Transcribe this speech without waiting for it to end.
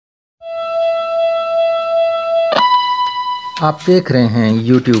आप देख रहे हैं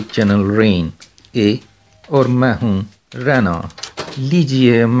YouTube चैनल रेन ए और मैं हूं रैना।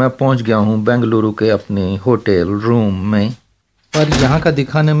 लीजिए मैं पहुंच गया हूं बेंगलुरु के अपने होटल रूम में। पर यहां का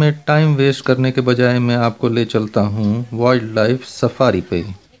दिखाने में टाइम वेस्ट करने के बजाय मैं आपको ले चलता हूं वाइल्ड लाइफ सफारी पे।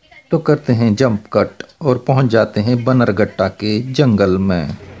 तो करते हैं जंप कट और पहुंच जाते हैं बन्नरघट्टा के जंगल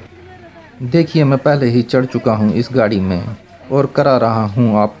में। देखिए मैं पहले ही चढ़ चुका हूं इस गाड़ी में और करा रहा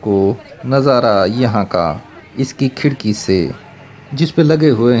हूं आपको नज़ारा यहाँ का इसकी खिड़की से, जिस पे लगे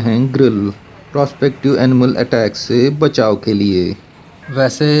हुए हैं ग्रिल प्रोस्पेक्टिव एनिमल अटैक से बचाव के लिए।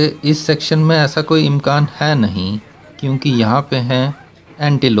 वैसे इस सेक्शन में ऐसा कोई इम्कान है नहीं क्योंकि यहाँ पे हैं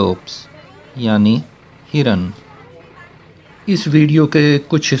एंटीलोप्स यानी हिरन। इस वीडियो के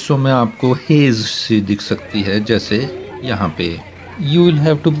कुछ हिस्सों में आपको हेज सी दिख सकती है, जैसे यहाँ पे। You will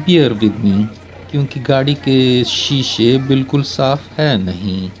have to bear with me क्योंकि गाड़ी के शीशे बिल्कुल साफ है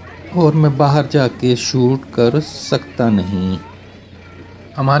नहीं और मैं बाहर जाके शूट कर सकता नहीं।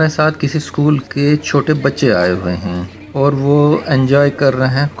 हमारे साथ किसी स्कूल के छोटे बच्चे आए हुए हैं और वो एंजॉय कर रहे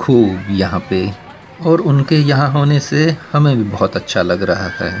हैं खूब यहाँ पे, और उनके यहाँ होने से हमें भी बहुत अच्छा लग रहा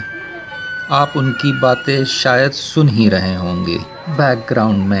है। आप उनकी बातें शायद सुन ही रहे होंगे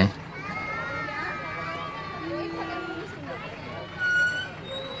बैकग्राउंड में।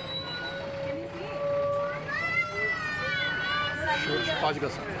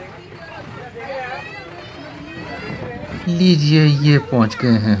 लीजिए ये पहुंच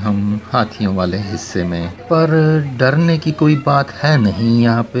गए हैं हम हाथियों वाले हिस्से में। पर डरने की कोई बात है नहीं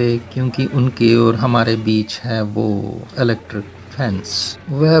यहाँ पे क्योंकि उनके और हमारे बीच है वो इलेक्ट्रिक फेंस।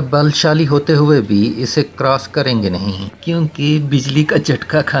 वह बलशाली होते हुए भी इसे क्रॉस करेंगे नहीं क्योंकि बिजली का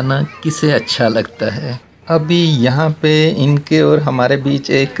झटका खाना किसे अच्छा लगता है। अभी यहाँ पे इनके और हमारे बीच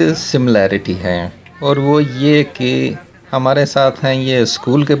एक सिमिलैरिटी है और वो ये कि हमारे साथ हैं ये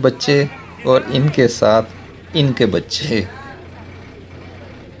स्कूल के बच्चे और इनके साथ इनके बच्चे।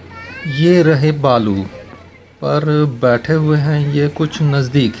 ये रहे बालू, पर बैठे हुए हैं ये कुछ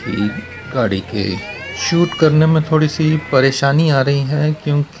नज़दीक ही गाड़ी के। शूट करने में थोड़ी सी परेशानी आ रही है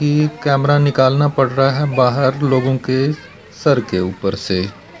क्योंकि कैमरा निकालना पड़ रहा है बाहर लोगों के सर के ऊपर से।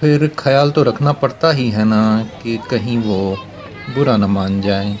 फिर ख्याल तो रखना पड़ता ही है ना कि कहीं वो बुरा न मान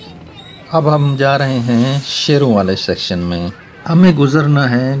जाए। अब हम जा रहे हैं शेरों वाले सेक्शन में। हमें गुजरना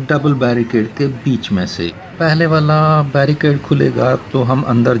है डबल बैरिकेड के बीच में से। पहले वाला बैरिकेड खुलेगा तो हम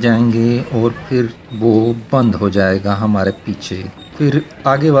अंदर जाएंगे और फिर वो बंद हो जाएगा हमारे पीछे। फिर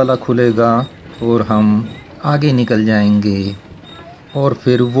आगे वाला खुलेगा और हम आगे निकल जाएंगे और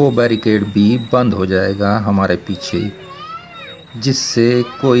फिर वो बैरिकेड भी बंद हो जाएगा हमारे पीछे, जिससे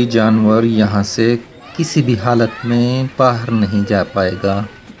कोई जानवर यहाँ से किसी भी हालत में बाहर नहीं जा पाएगा।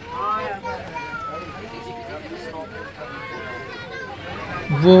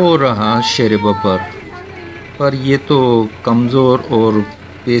 वो रहा शेर बब्बर, पर ये तो कमज़ोर और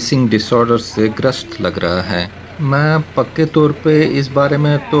पेसिंग डिसऑर्डर से ग्रस्त लग रहा है। मैं पक्के तौर पे इस बारे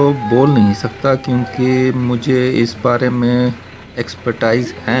में तो बोल नहीं सकता क्योंकि मुझे इस बारे में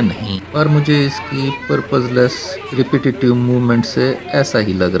एक्सपर्टाइज है नहीं, पर मुझे इसकी पर्पसलेस रिपीटेटिव मूवमेंट से ऐसा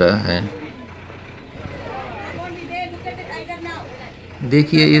ही लग रहा है।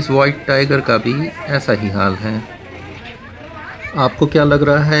 देखिए इस वाइट टाइगर का भी ऐसा ही हाल है। आपको क्या लग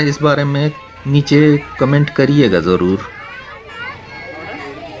रहा है इस बारे में नीचे कमेंट करिएगा ज़रूर।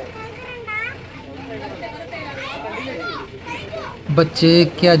 बच्चे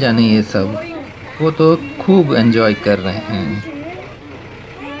क्या जाने ये सब, वो तो खूब एंजॉय कर रहे हैं।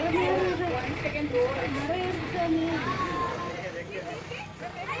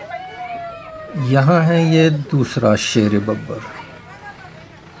 यहाँ है ये दूसरा शेर बब्बर,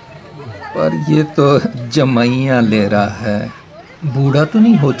 पर ये तो जमैया ले रहा है। बूढ़ा तो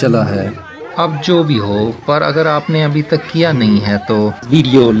नहीं हो चला है। अब जो भी हो, पर अगर आपने अभी तक किया नहीं है तो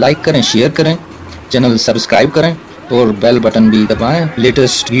वीडियो लाइक करें, शेयर करें, चैनल सब्सक्राइब करें और बेल बटन भी दबाएं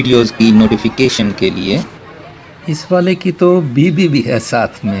लेटेस्ट वीडियोस की नोटिफिकेशन के लिए। इस वाले की तो बीबी भी है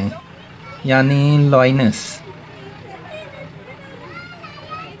साथ में, यानी लॉइनस।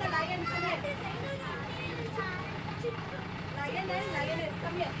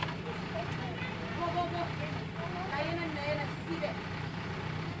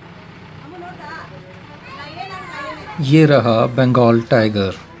 ये रहा बंगाल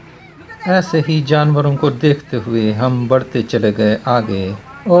टाइगर। ऐसे ही जानवरों को देखते हुए हम बढ़ते चले गए आगे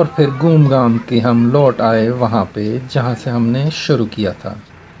और फिर घूम घाम के हम लौट आए वहाँ पे जहाँ से हमने शुरू किया था।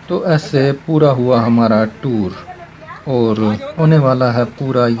 तो ऐसे पूरा हुआ हमारा टूर और होने वाला है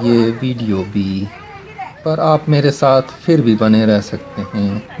पूरा ये वीडियो भी, पर आप मेरे साथ फिर भी बने रह सकते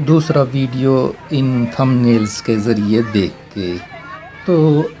हैं दूसरा वीडियो इन थंबनेल्स के ज़रिए देख के।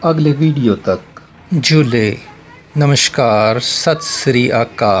 तो अगले वीडियो तक झूले नमस्कार, सत श्री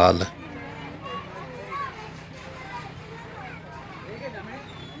अकाल।